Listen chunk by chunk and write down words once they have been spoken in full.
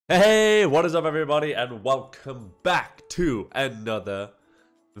Hey, what is up everybody, and welcome back to another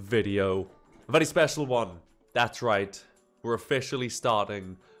video. A very special one. That's right, we're officially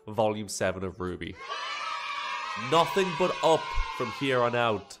starting Volume 7 of RWBY. Nothing but up from here on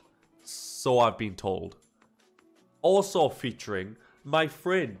out, so I've been told. Also featuring my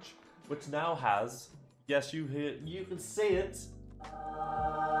fridge, which now has, yes you can see it, cans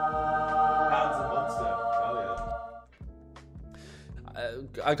of Monster.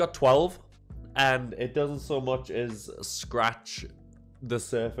 I got 12, and it doesn't so much as scratch the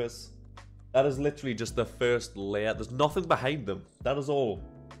surface. That is literally just the first layer. There's nothing behind them. That is all.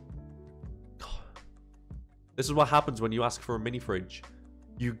 This is what happens when you ask for a mini fridge.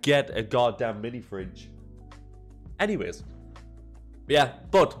 You get a goddamn mini fridge. Anyways. Yeah,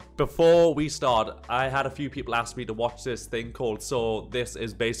 but before we start, I had a few people ask me to watch this thing called So This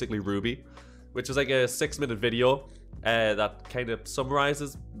Is Basically RWBY, which is like a 6-minute video. That kind of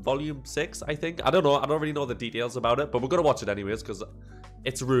summarizes Volume 6, I think. I don't know. I don't really know the details about it, but we're going to watch it anyways because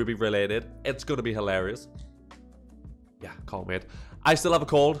it's RWBY related. It's going to be hilarious. Yeah, can't wait. I still have a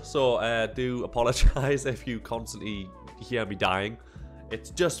cold, so do apologize if you constantly hear me dying.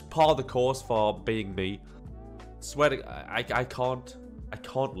 It's just part of the course for being me. Swear to, I can't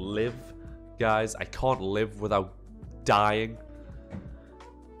live, guys. I can't live without dying.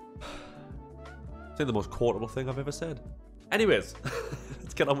 It's the most quotable thing I've ever said. Anyways,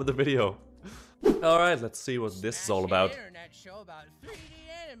 let's get on with the video. Alright, let's see what this is all about. Internet show about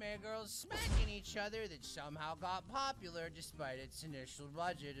 3D anime girls smacking each other that somehow got popular despite its initial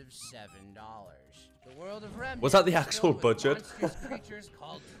budget of $7. The world of Remnant was that the actual budget? Monstrous creatures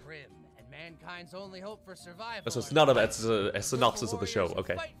called Prim, and mankind's only hope for survival. So it's not about, it's a synopsis of the show.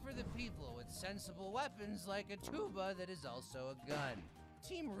 Okay. Fight for the people with sensible weapons like a tuba that is also a gun.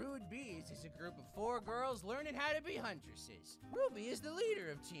 Team RWBY is a group of 4 girls learning how to be huntresses. Ruby is the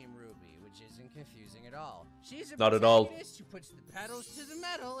leader of Team RWBY, which isn't confusing at all. She's a protagonist who puts the pedals to the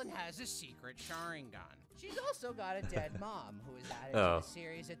metal and has a secret Sharingan. She's also got a dead mom who is added to the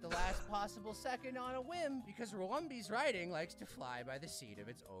series at the last possible second on a whim because RWBY's writing likes to fly by the seat of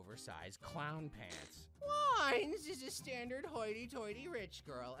its oversized clown pants. Wines is a standard hoity-toity rich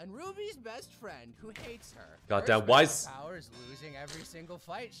girl and Ruby's best friend who hates her. Goddamn Wise. Power is losing every single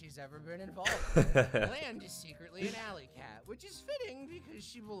fight she's ever been involved in. Bland is secretly an alley cat, which is fitting because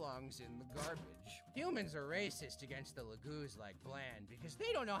she belongs in the garbage. Humans are racist against the Lagoos like Bland because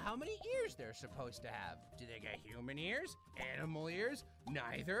they don't know how many ears they're supposed to have. Do they get human ears? Animal ears?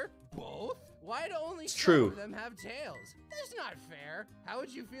 Neither? Both? Why do only some of them have tails? That's not fair. How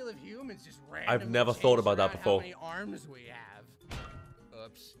would you feel if humans just randomly I've never thought about that before. How many arms we have?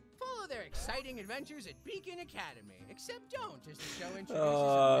 Oops. Follow their exciting adventures at Beacon Academy. Except don't, as the show introduces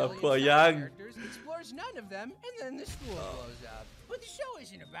a million characters, explores none of them, and then the school blows up. But the show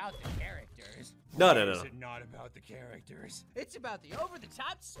isn't about the characters. No. It's not about the characters. It's about the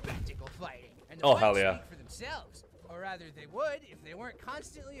over-the-top spectacle fighting. And the fights speak for themselves. Or rather, they would if they weren't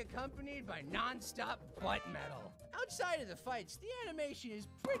constantly accompanied by non-stop butt metal. Outside of the fights, the animation is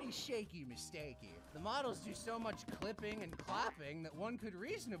pretty shaky-mistakey. The models do so much clipping and clapping that one could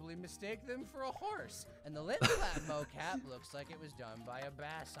reasonably mistake them for a horse. And the lip-clap mocap looks like it was done by a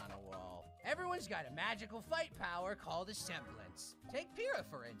bass on a wall. Everyone's got a magical fight power called a semblance. Take Pyrrha,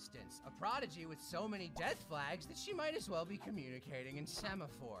 for instance, a prodigy with so many death flags that she might as well be communicating in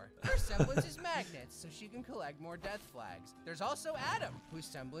semaphore. Her semblance is magnets, so she can collect more death flags. There's also Adam, whose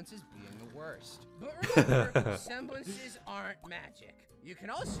semblance is being the worst. But remember, semblances aren't magic. You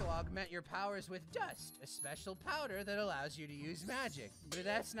can also augment your powers with dust, a special powder that allows you to use magic. But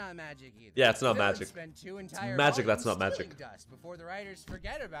that's not magic either. Yeah, it's not magic. Spend 2 entire magic that's not magic. Dust before the writers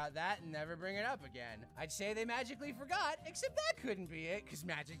forget about that and never bring it up again. I'd say they magically forgot, except that couldn't be it, because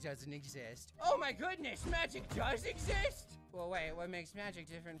magic doesn't exist. Oh my goodness, magic does exist? Well, wait, what makes magic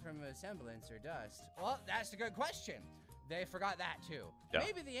different from a semblance or dust? Well, that's a good question. They forgot that too. Yeah.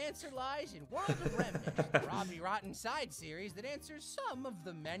 Maybe the answer lies in World of Remnant, the Robbie Rotten side series that answers some of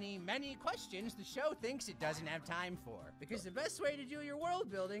the many, many questions the show thinks it doesn't have time for. Because the best way to do your world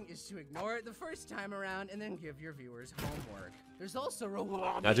building is to ignore it the first time around and then give your viewers homework. There's also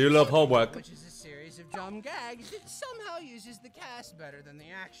RWBY, I do love homework, which is a series of dumb gags that somehow uses the cast better than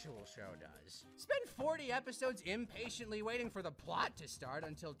the actual show does. Spend 40 episodes impatiently waiting for the plot to start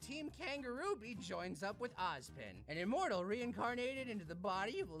until Team KangaRWBY joins up with Ozpin, an immortal reincarnated into the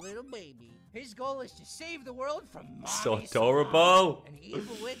body of a little baby. His goal is to save the world from so adorable, an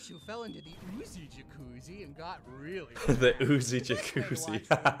evil witch who fell into the Uzi jacuzzi and got really the Uzi jacuzzi.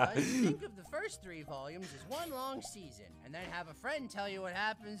 Think of the first 3 volumes as one long season, and then have a friend tell you what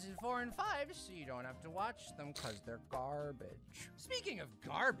happens in 4 and 5 so you don't have to watch them because they're garbage. Speaking of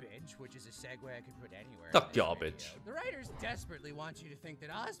garbage, which is a segue I could put anywhere. The garbage. Video, the writers desperately want you to think that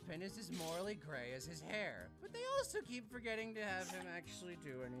Ozpin is as morally gray as his hair, but they also keep forgetting to have him actually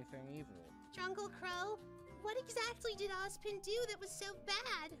do anything evil. Jungle Crow, what exactly did Ozpin do that was so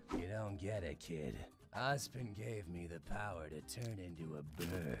bad? You don't get it, kid. Ozpin gave me the power to turn into a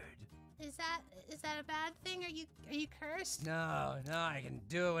bird. Is that a bad thing? Are you cursed? No, I can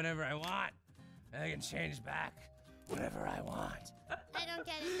do it whenever I want. I can change back whenever I want. I don't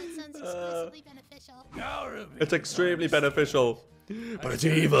get it. That sounds exclusively beneficial. No, Ruby. It's extremely beneficial, but it's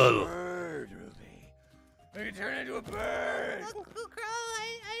evil. Bird, Ruby. I can turn into a bird. Uncle Crow,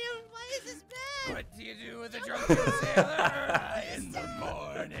 I don't. Why is this bad? What do you do with a drunken sailor in the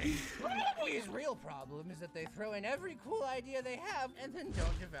morning? Ruby's real problem is that they throw in every cool idea they have and then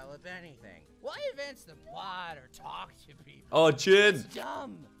don't develop anything. Why advance the plot or talk to people? Oh, Jin. It's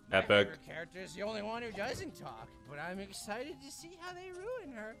dumb. Epic. My favorite character is the only one who doesn't talk, but I'm excited to see how they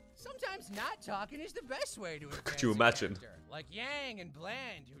ruin her. Sometimes not talking is the best way to advance Could you a imagine? character. Like Yang and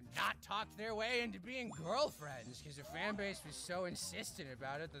Bland, who not talked their way into being girlfriends because the fan base was so insistent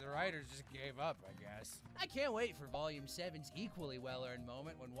about it that the writers just gave up, I guess. I can't wait for Volume 7's equally well-earned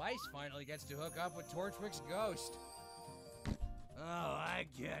moment when Weiss finally gets to hook up with Torchwick's ghost. Oh, I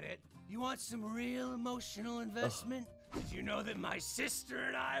get it. You want some real emotional investment? Did you know that my sister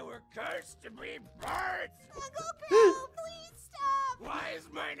and I were cursed to be birds? Uncle Crow, please stop! Why is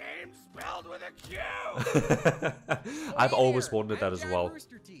my name spelled with a Q? I've always wondered that as well.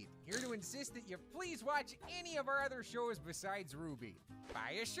 Rooster Teeth, here to insist that you please watch any of our other shows besides RWBY.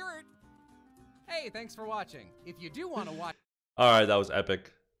 Buy a shirt. Hey, thanks for watching. If you do want to watch... Alright, that was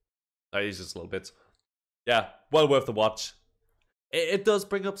epic. That is just a little bit. Yeah, well worth the watch. It does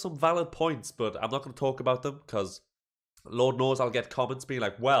bring up some valid points, but I'm not going to talk about them because Lord knows I'll get comments being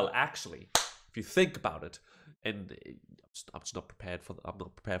like, well, actually, if you think about it, and I'm just not prepared for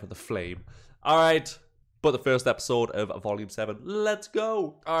the flame. Alright, but the first episode of Volume 7, let's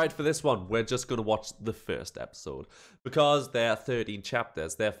go! Alright, for this one, we're just going to watch the first episode because there are 13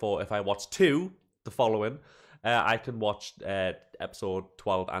 chapters. Therefore, if I watch 2, the following, I can watch episode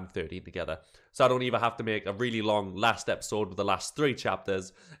 12 and 13 together. So I don't even have to make a really long last episode with the last 3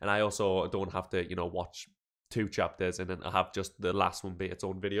 chapters, and I also don't have to, watch 2 chapters and then I have just the last one be its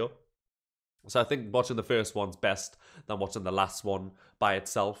own video. So I think watching the first one's best than watching the last one by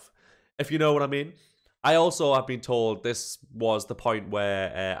itself, if you know what I mean. I also have been told this was the point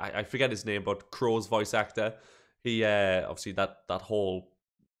where, I forget his name, but Crow's voice actor, he, obviously that whole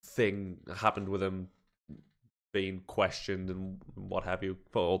thing happened with him being questioned and what have you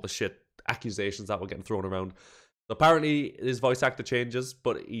for all the shit accusations that were getting thrown around. So apparently his voice actor changes,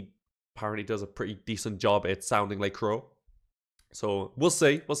 but he apparently does a pretty decent job at sounding like Crow. So we'll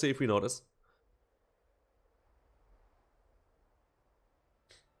see if we notice.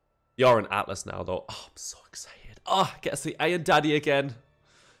 You're an Atlas now though. Oh, I'm so excited. Oh, I get to see Iron Daddy again.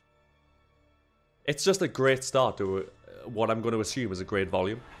 It's just a great start to what I'm going to assume is a great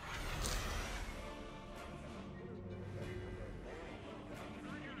volume.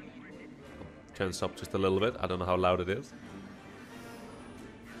 Turn this up just a little bit. I don't know how loud it is.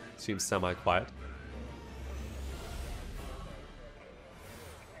 Seems semi-quiet.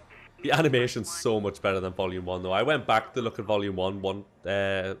 The animation's so much better than Volume 1 though. I went back to look at Volume 1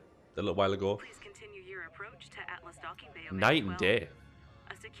 a little while ago. Please continue your approach to Atlas docking bay. Night and day.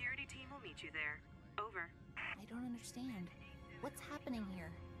 A security team will meet you there. Over. I don't understand. What's happening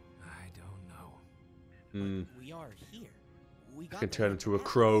here? I don't know. But we are here. We I can turn into a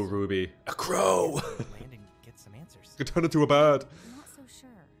crow, Ruby. A crow! Land and get some answers. I can turn into a bird. I'm not so sure.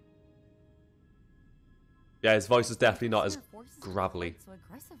 Yeah, his voice is definitely not as Our forces have gravelly. fought so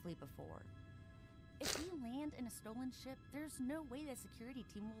aggressively before. If we land in a stolen ship, there's no way the security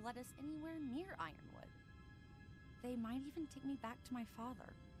team will let us anywhere near Ironwood. They might even take me back to my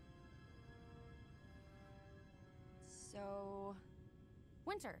father. So,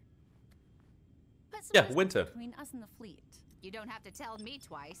 Winter. Put some Yeah, distance Winter. between us and the fleet. You don't have to tell me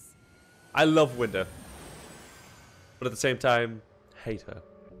twice. I love Winter. But at the same time, hate her.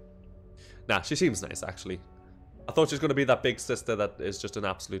 Nah, she seems nice, actually. I thought she was going to be that big sister that is just an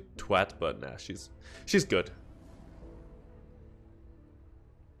absolute twat, but nah, she's good.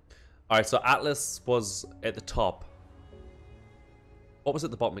 Alright, so Atlas was at the top. What was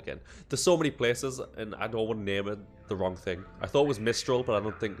at the bottom again? There's so many places, and I don't want to name it the wrong thing. I thought it was Mistral, but I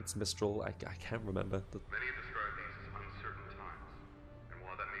don't think it's Mistral. I can't remember. Many have described these as uncertain times, and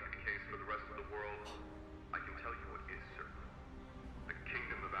while that may be the case for the rest of the world, I can tell you what is certain. The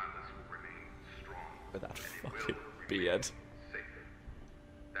kingdom of Atlas will remain strong. With that and it fucking will beard. remain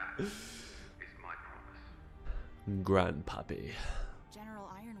is my promise. Grandpappy. General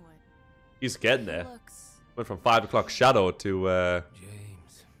Ironwood. He's getting there. Looks. Went from 5 o'clock shadow to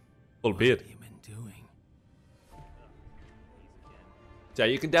James, full beard. what have you been doing? Yeah,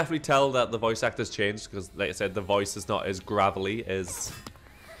 you can definitely tell that the voice actor's changed because, like I said, the voice is not as gravelly as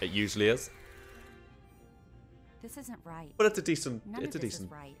it usually is. This isn't right. But it's a decent, None it's a of this decent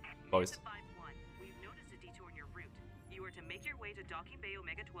is right. voice. 5-1, we've noticed a detour in your route. You are to make your way to Docking Bay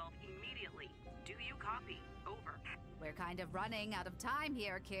Omega 12 immediately. Do you copy? Over. We're kind of running out of time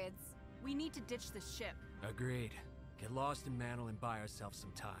here, kids. We need to ditch the ship. Agreed. Get lost in Mantle and buy ourselves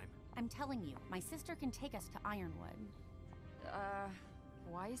some time. I'm telling you, my sister can take us to Ironwood.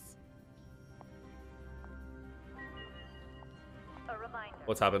 Weiss? A reminder.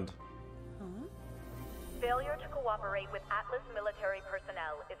 What's happened? Huh? Failure to cooperate with Atlas military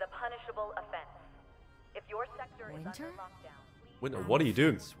personnel is a punishable offense. If your sector is Winter? under lockdown, please... Winter, what are you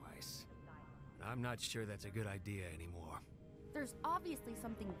doing? Twice. I'm not sure that's a good idea anymore. There's obviously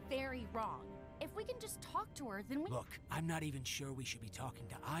something very wrong. If we can just talk to her, then we... Look, I'm not even sure we should be talking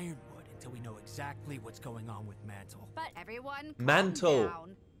to Ironwood until we know exactly what's going on with Mantle. But everyone, calm Mantle.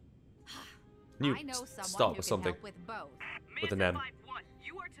 down. You I know someone start who with can something. help with both. With an Manta M. 5-1,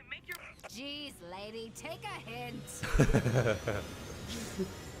 you are to make your... Jeez, lady, take a hint.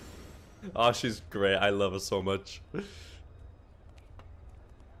 Oh, she's great. I love her so much.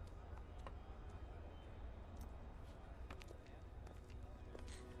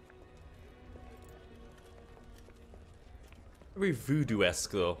 Very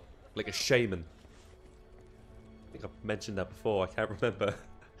voodoo-esque though, like a shaman. I think I've mentioned that before. I can't remember.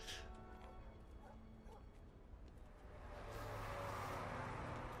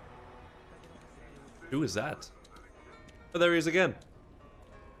 Who is that? Oh, there he is again.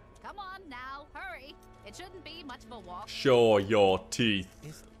 Come on now, hurry. It shouldn't be much of a walk. Show your teeth.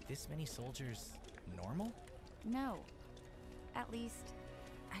 Is this many soldiers normal? No. At least,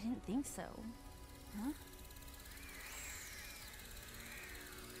 I didn't think so. Huh?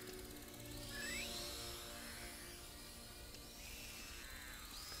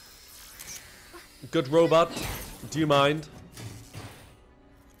 Good robot. Do you mind?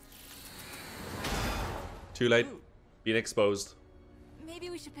 Too late. Being exposed. Maybe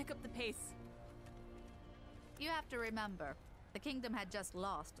we should pick up the pace. You have to remember, the kingdom had just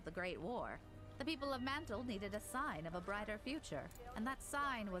lost the Great War. The people of Mantle needed a sign of a brighter future, and that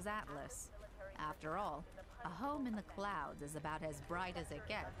sign was Atlas. After all, a home in the clouds is about as bright as it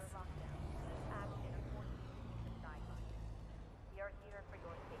gets. We are here for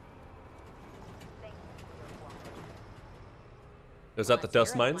your safety. Thank you for your cooperation. Is that the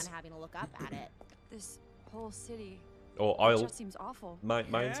dust You're the mines? one having to look up at it. This whole city Or oil just seems awful. mines?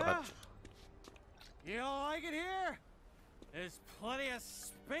 Yeah? You don't like it here? There's plenty of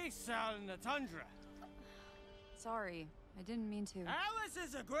space out in the tundra. Sorry, I didn't mean to. Atlas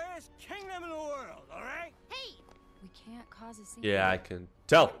is the greatest kingdom in the world, alright? Hey! We can't cause a scene. Yeah, I can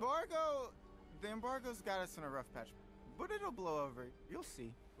tell. The embargo's got us in a rough patch, but it'll blow over. You'll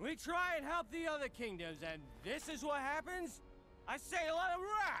see. We try and help the other kingdoms, and this is what happens? I say let them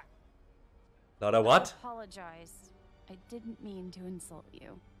rot! Not a what? I apologize. I didn't mean to insult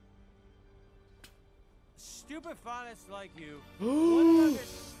you. Stupid phonists like you.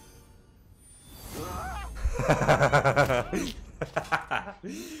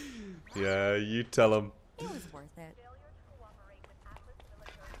 Yeah, you tell him. It was worth it.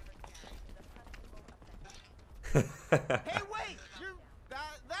 Hey, wait!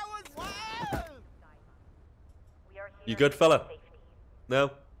 That was wild! We are here You good, for fella? your safety.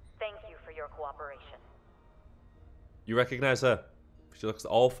 No? Thank you for your cooperation. You recognize her? She looks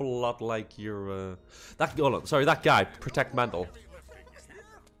an awful lot like your, that, hold on, sorry, that guy, Protect Mantle.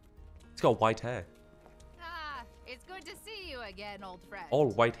 He's got white hair. Ah, it's good to see you again, old friend. All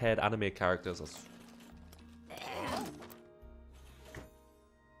white-haired anime characters. That's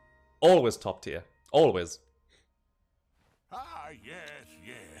always top tier. Always. Ah, yes,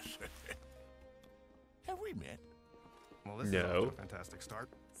 yes. Have we met? Well, this is No. off to a fantastic start.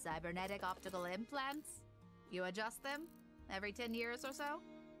 Cybernetic optical implants? You adjust them every 10 years or so?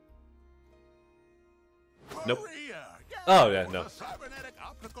 Nope. Maria! Oh, yeah, no. The cybernetic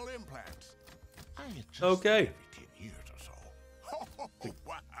optical implants. I adjust Okay. every 10 years or so. Oh,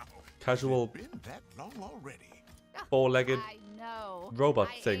 wow. Casual It's been that long already. four-legged I know. robot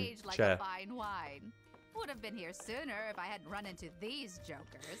I thing age like chair. a fine wine. Would have been here sooner if I hadn't run into these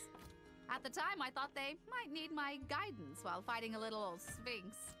jokers. At the time, I thought they might need my guidance while fighting a little old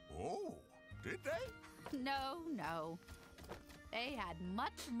sphinx. Oh, did they? No. They had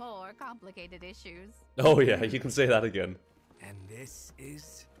much more complicated issues. Oh yeah, you can say that again. And this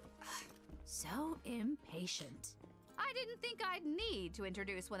is So impatient. I didn't think I'd need to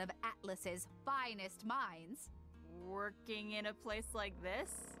introduce one of Atlas's finest minds. Working in a place like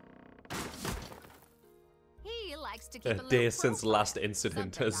this? He likes to keep A day since last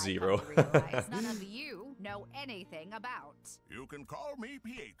incident, 0. None of you know anything about. You can call me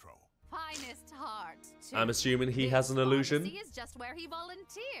Pietro. Finest heart. Too. I'm assuming he has an illusion. Pharmacy is just where he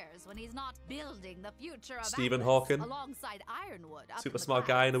volunteers when he's not building the future of Stephen Atlas Hawking. alongside Ironwood. Up Super in the smart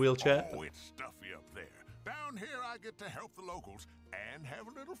guy in a wheelchair. Oh, it's stuffy up there. Down here, I get to help the locals and have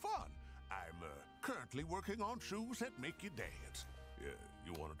a little fun. I'm currently working on shoes that make you dance.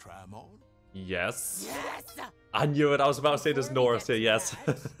 You want to try them on? Yes. Yes! I knew it. I was about to say there's Before we Nora get say to yes.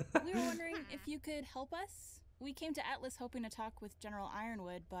 that, we were wondering if you could help us. We came to Atlas hoping to talk with General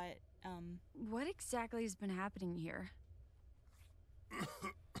Ironwood, but, What exactly has been happening here?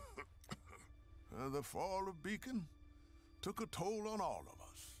 The fall of Beacon took a toll on all of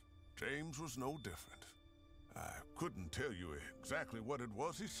us. James was no different. I couldn't tell you exactly what it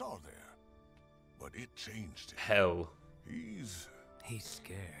was he saw there, but it changed him. Hell. He's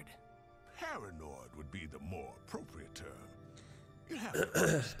scared. Paranoid would be the more appropriate term. You have to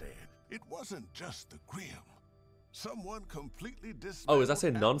understand, it wasn't just the Grim. Someone completely dismantled Oh, is that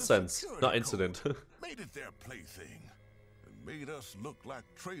saying Atlas nonsense? security Not code, incident. made it their plaything, and made us look like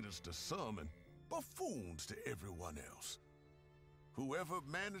traitors to some and buffoons to everyone else. Whoever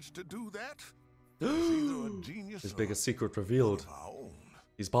managed to do that is either a genius His or biggest secret revealed. one of our own.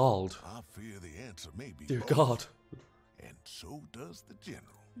 He's bald. I fear the answer may be Dear both, God. and so does the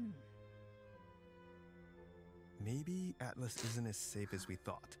general. Maybe Atlas isn't as safe as we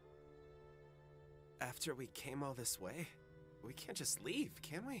thought. After we came all this way, we can't just leave,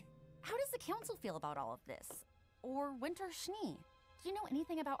 can we? How does the council feel about all of this? Or Winter Schnee? Do you know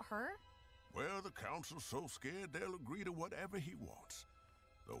anything about her? Well, the council's so scared they'll agree to whatever he wants.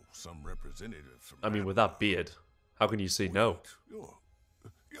 Though some representatives from I mean, with that beard, how can you say no?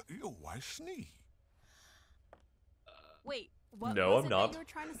 Your wife Schnee. wait, what No, was I'm it not. that you were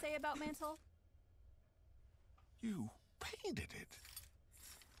trying to say about Mantle? You painted it.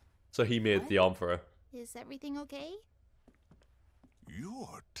 So he made the arm for her. Is everything okay?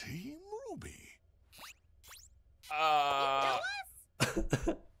 You're Team Ruby. Uh...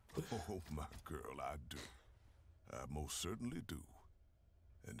 Oh, my girl, I do. I most certainly do.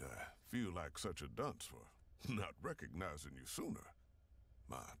 And I feel like such a dunce for not recognizing you sooner.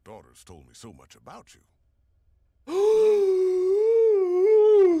 My daughter's told me so much about you.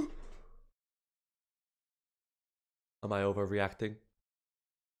 Am I overreacting?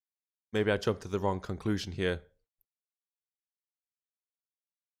 Maybe I jumped to the wrong conclusion here.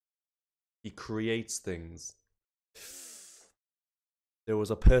 He creates things. There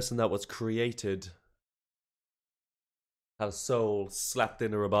was a person that was created, had a soul slapped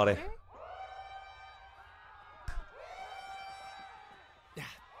into her body.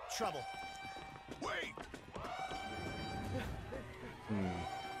 Trouble. Wait!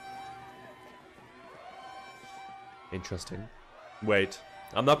 Interesting. Wait.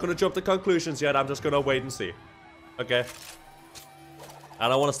 I'm not going to jump to conclusions yet. I'm just going to wait and see. Okay.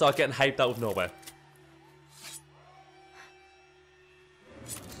 And I want to start getting hyped out of nowhere.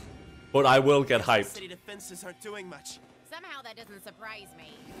 But I will get hyped. City defenses aren't doing much. Somehow that doesn't surprise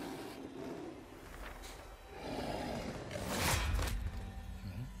me.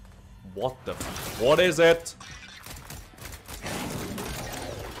 What the? What is it?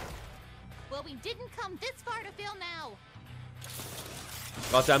 Well, we didn't come this far to fail now.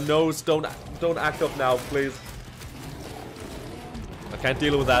 Goddamn nose! Don't act up now, please. I can't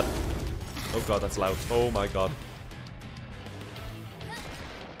deal with that. Oh god, that's loud. Oh my god.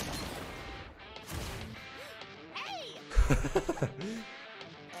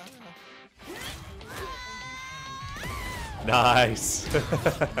 Nice.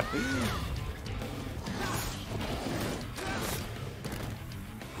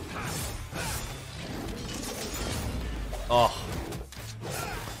 Oh,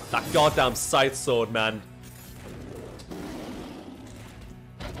 that goddamn scythe sword, man.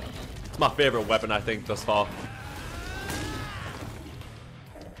 It's my favorite weapon, I think, thus far.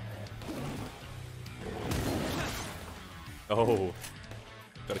 Oh,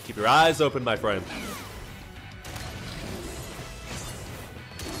 gotta keep your eyes open, my friend.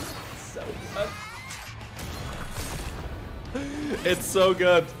 So good. It's so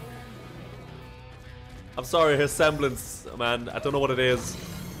good. I'm sorry, his semblance, man. I don't know what it is.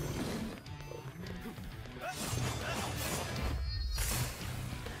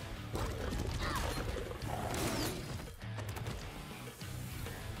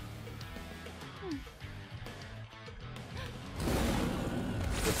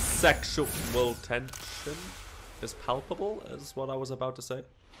 It's sexual tension is palpable, is what I was about to say.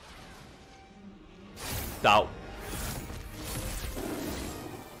 Doubt.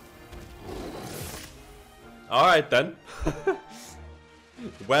 Alright then.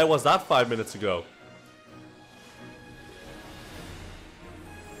 Where was that 5 minutes ago?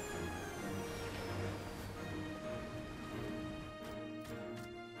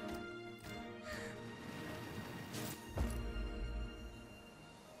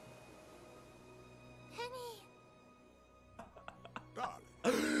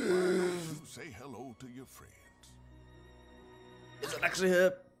 Say hello to your friends. Is it actually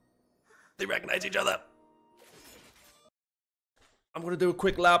her? They recognize each other. I'm gonna do a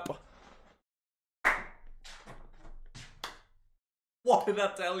quick lap. What did I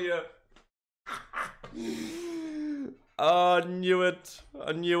tell you? Oh, I knew it.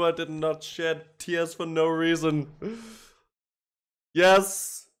 I knew I did not shed tears for no reason.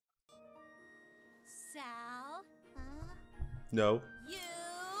 Yes. Sal? No. You?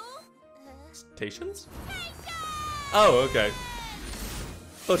 Stations? Oh, okay.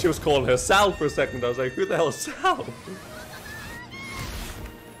 Thought she was calling her Sal for a second. I was like, who the hell is Sal?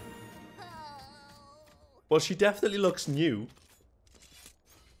 Well, she definitely looks new.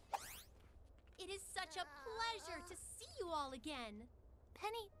 It is such a pleasure to see you all again.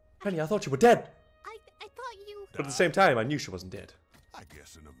 Penny, I thought you were dead. I thought you... But at the same time, I knew she wasn't dead. I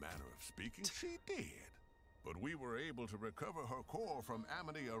guess in a manner of speaking, she did. But we were able to recover her core from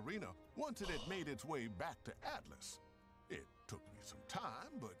Amity Arena once it had made its way back to Atlas. It took me some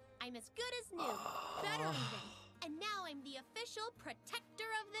time, but... I'm as good as new. Better even. And now I'm the official protector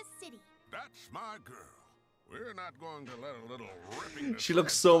of the city. That's my girl. We're not going to let a little ripping... She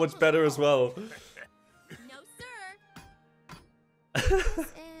looks so much better as well. No, sir. This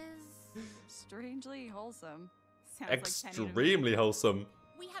is strangely wholesome. Sounds like Penny to me. Extremely wholesome.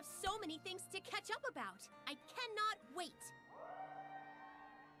 We have so many things to catch up about. I cannot wait.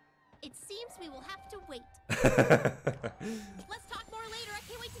 It seems we will have to wait. Let's talk more later. I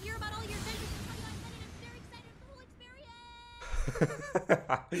can't wait to hear about all your adventures. I'm very excited for the whole experience.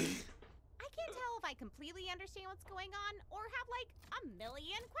 I can't tell if I completely understand what's going on or have like a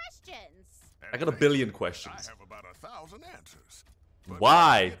million questions. I got a billion questions. I have about 1,000 answers.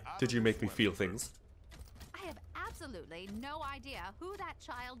 Why did you make me feel things? I have absolutely no idea who that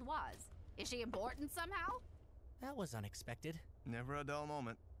child was. Is she important somehow? That was unexpected. Never a dull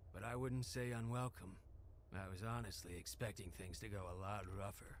moment. But I wouldn't say unwelcome. I was honestly expecting things to go a lot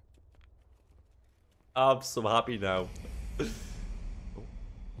rougher. I'm so happy now.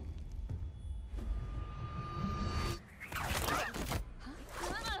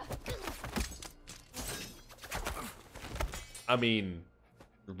 I mean,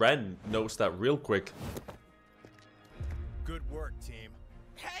 Ren noticed that real quick. Good work, team.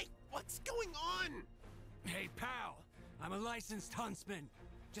 Hey, what's going on? Hey, pal. I'm a licensed huntsman.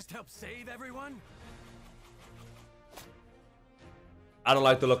 Just help save everyone? I don't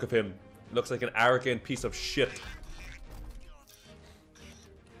like the look of him. Looks like an arrogant piece of shit.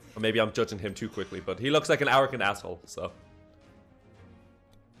 Or maybe I'm judging him too quickly, but he looks like an arrogant asshole, so.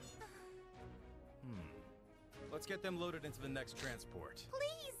 Let's get them loaded into the next transport.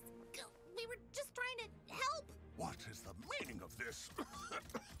 Please! We were just trying to help! What is the meaning of this?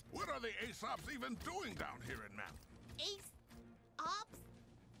 What are the Aesops even doing down here in Mount? Ace-ops?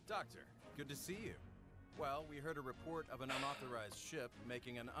 Doctor, good to see you. Well, we heard a report of an unauthorized ship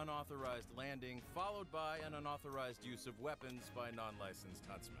making an unauthorized landing, followed by an unauthorized use of weapons by non-licensed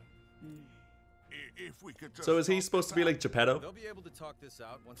huntsmen. If we could just... So is he supposed to be like Geppetto? They'll be able to talk this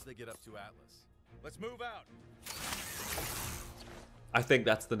out once they get up to Atlas. Let's move out. I think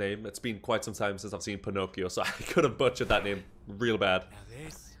that's the name. It's been quite some time since I've seen Pinocchio, so I could have butchered that name real bad. Now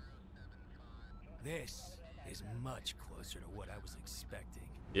this is much closer to what I was expecting.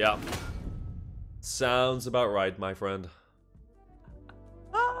 Yeah. Sounds about right, my friend.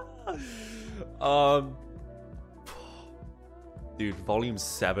 Dude, Volume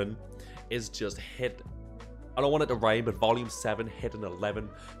 7 is just hit. I don't want it to rhyme, but Volume 7 hit an 11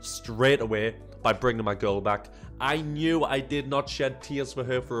 straight away by bringing my girl back. I knew I did not shed tears for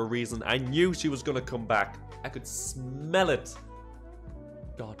her for a reason. I knew she was going to come back. I could smell it.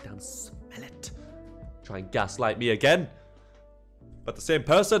 Goddamn smell it. Try and gaslight me again. But the same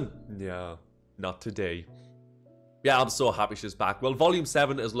person? Yeah, not today. Yeah, I'm so happy she's back. Well, Volume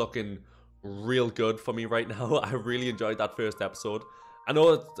 7 is looking real good for me right now. I really enjoyed that first episode. I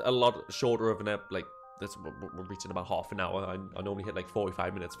know it's a lot shorter of an like we're reaching about half an hour. I normally hit like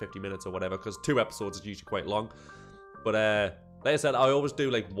 45 minutes, 50 minutes or whatever, because 2 episodes is usually quite long. But like I said, I always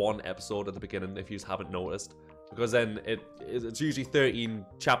do like 1 episode at the beginning if you haven't noticed. because then it's usually 13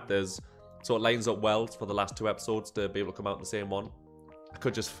 chapters, so it lines up well for the last 2 episodes to be able to come out in the same one. I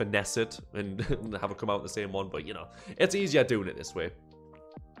could just finesse it and have it come out in the same one, but you know, it's easier doing it this way.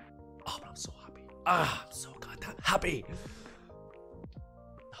 Oh, but I'm so happy. I'm so goddamn happy.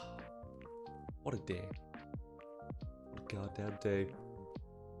 What a day. What a goddamn day.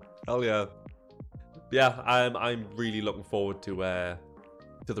 Hell yeah. Yeah, I'm really looking forward to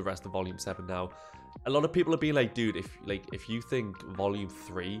the rest of Volume 7 now. A lot of people have been like, dude, if you think Volume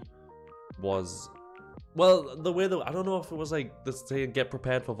 3 was, well, the way that, I don't know if it was like this saying get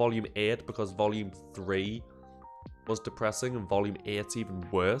prepared for Volume 8 because Volume 3 was depressing and Volume 8's even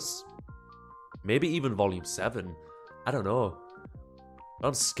worse. Maybe even Volume 7. I don't know.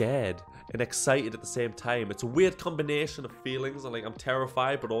 I'm scared and excited at the same time. It's a weird combination of feelings. And like, I'm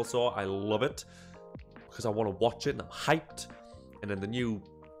terrified, but also I love it because I want to watch it and I'm hyped. And then the new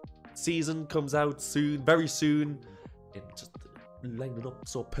season comes out soon, very soon. It just lining up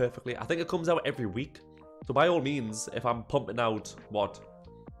so perfectly. I think it comes out every week. So by all means, if I'm pumping out, what,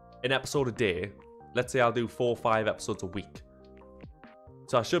 an episode a day, let's say I'll do 4 or 5 episodes a week.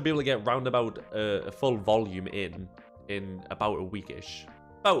 So I should be able to get round about a full volume in about a weekish.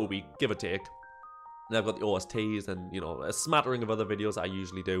 About a week, give or take. And I've got the OSTs and, you know, a smattering of other videos I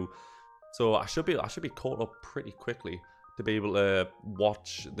usually do. So I should be caught up pretty quickly to be able to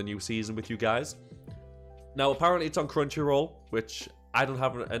watch the new season with you guys. Now, apparently it's on Crunchyroll, which I don't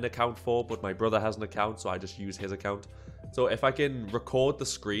have an account for, but my brother has an account, so I just use his account. So if I can record the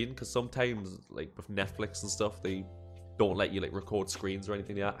screen, because sometimes, like, with Netflix and stuff, they don't let you, like, record screens or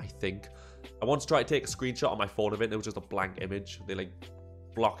anything like that, I think. I once tried to take a screenshot on my phone of it, and it was just a blank image. They, like,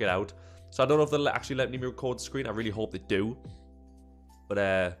 block it out. So I don't know if they'll actually let me record the screen. I really hope they do.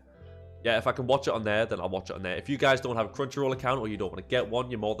 But, yeah, if I can watch it on there, then I'll watch it on there. If you guys don't have a Crunchyroll account or you don't want to get one,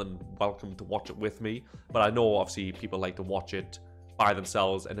 you're more than welcome to watch it with me. But I know, obviously, people like to watch it by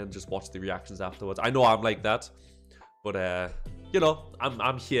themselves and then just watch the reactions afterwards. I know I'm like that. But, you know,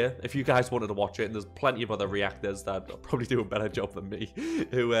 I'm here if you guys wanted to watch it. And there's plenty of other reactors that probably do a better job than me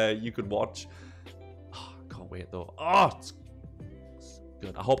who you could watch. Oh, I can't wait, though. Oh, it's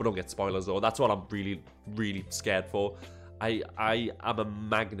good. I hope I don't get spoilers, though. That's what I'm really, really scared for. I am a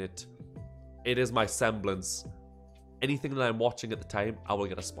magnet. It is my semblance. Anything that I'm watching at the time, I will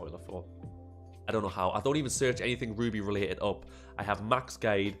get a spoiler for. I don't know how. I don't even search anything RWBY related up. I have Max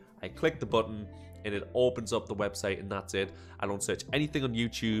Guide. I click the button and it opens up the website and that's it. I don't search anything on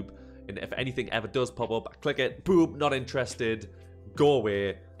YouTube. And if anything ever does pop up, I click it. Boom, not interested. Go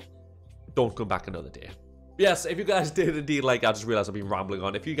away. Don't come back another day. Yes, if you guys did indeed like, I just realized I've been rambling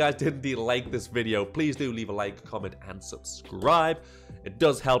on. If you guys did indeed like this video, please do leave a like, comment, and subscribe. It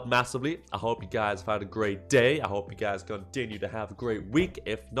does help massively. I hope you guys have had a great day. I hope you guys continue to have a great week.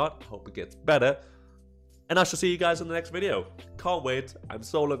 If not, I hope it gets better. And I shall see you guys in the next video. Can't wait. I'm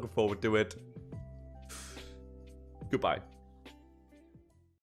so looking forward to it. Goodbye.